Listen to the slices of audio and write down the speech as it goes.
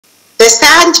The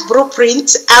Stand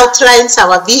Blueprint outlines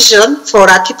our vision for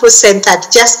a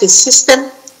people-centered justice system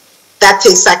that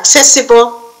is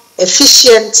accessible,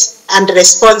 efficient, and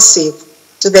responsive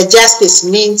to the justice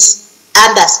needs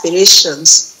and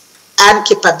aspirations and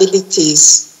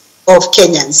capabilities of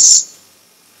Kenyans.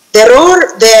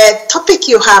 The topic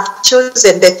you have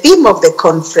chosen, the theme of the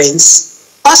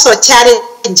conference, also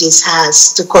challenges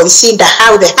us to consider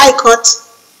how the High Court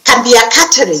can be a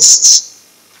catalyst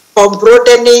for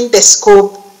broadening the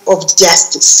scope of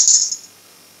justice.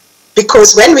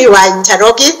 Because when we were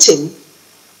interrogating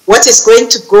what is going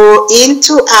to go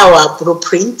into our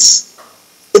blueprint,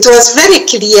 it was very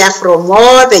clear from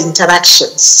all the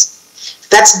interactions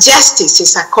that justice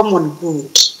is a common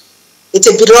good. It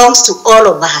belongs to all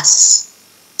of us.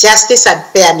 Justice and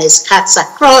fairness cuts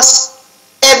across.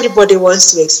 Everybody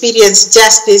wants to experience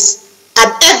justice,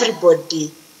 and everybody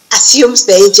assumes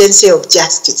the agency of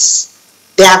justice.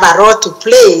 They have a role to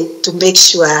play to make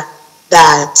sure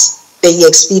that they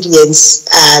experience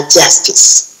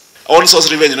justice. Own source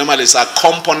revenue normally is a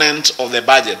component of the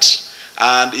budget,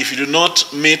 and if you do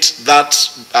not meet that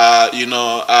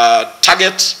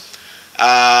target,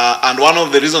 and one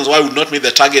of the reasons why we would not meet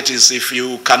the target is if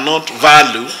you cannot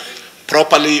value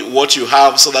properly what you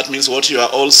have, so that means what you are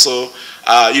also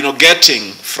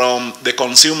getting from the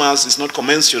consumers is not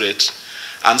commensurate.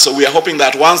 And so we are hoping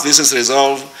that once this is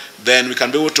resolved, then we can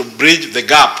be able to bridge the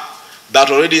gap that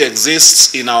already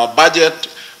exists in our budget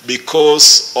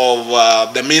because of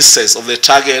the misses of the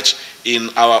target in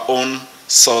our own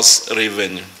source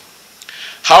revenue.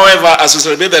 However, as we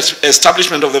celebrate the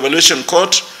establishment of the Evaluation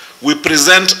Court, we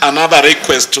present another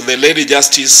request to the Lady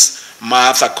Justice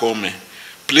Martha Koome.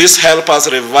 Please help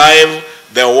us revive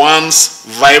the once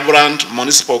vibrant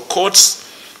municipal courts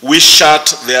which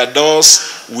shut their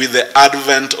doors with the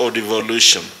advent of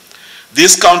devolution.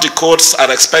 These county courts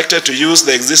are expected to use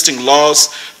the existing laws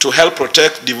to help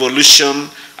protect devolution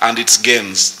and its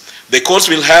gains. The courts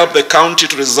will help the county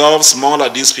to resolve smaller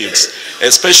disputes,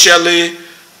 especially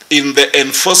in the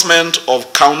enforcement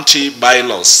of county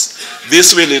bylaws.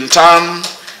 This will in turn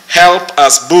help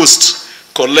us boost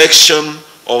collection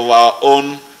of our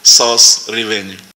own source revenue.